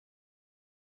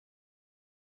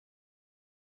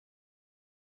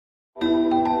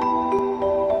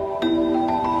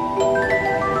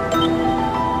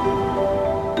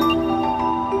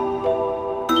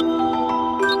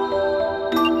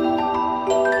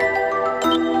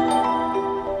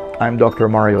I'm Dr.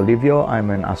 Mario Levio.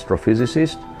 I'm an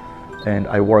astrophysicist, and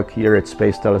I work here at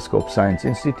Space Telescope Science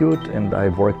Institute, and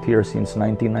I've worked here since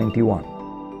 1991.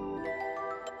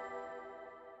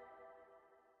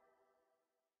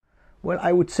 Well,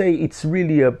 I would say it's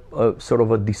really a sort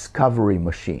of a discovery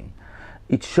machine.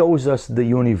 It shows us the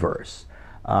universe.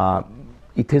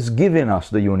 It has given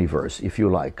us the universe, if you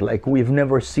like we've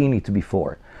never seen it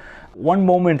before. One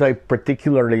moment I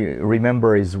particularly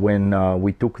remember is when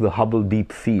we took the Hubble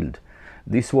Deep Field.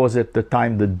 This was at the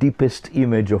time the deepest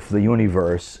image of the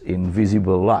universe in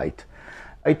visible light.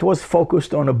 It was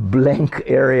focused on a blank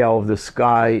area of the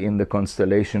sky in the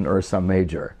constellation Ursa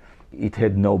Major. It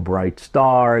had no bright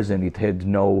stars and it had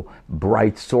no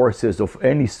bright sources of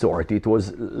any sort. It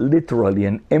was literally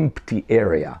an empty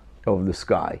area of the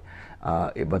sky.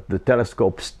 But the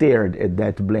telescope stared at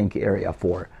that blank area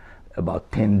for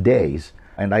about 10 days.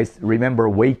 And I remember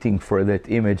waiting for that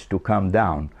image to come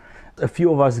down. A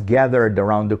few of us gathered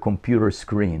around the computer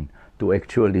screen to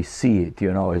actually see it,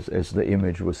 as the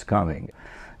image was coming.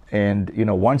 And,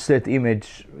 once that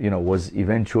image, was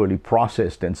eventually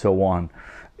processed and so on,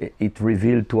 it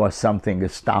revealed to us something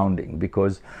astounding,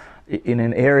 because in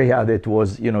an area that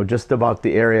was, just about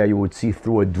the area you would see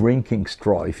through a drinking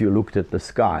straw if you looked at the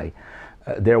sky,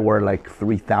 there were like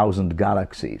 3,000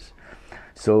 galaxies.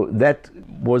 So that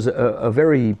was a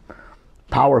very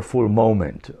powerful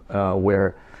moment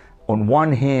where on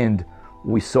one hand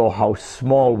we saw how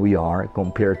small we are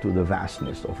compared to the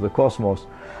vastness of the cosmos.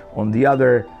 On the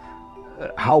other,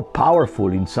 how powerful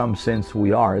in some sense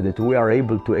we are, that we are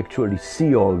able to actually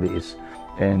see all this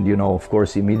and, of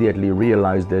course, immediately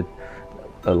realize that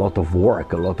a lot of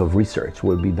work, a lot of research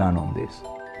will be done on this.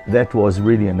 That was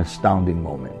really an astounding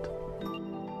moment.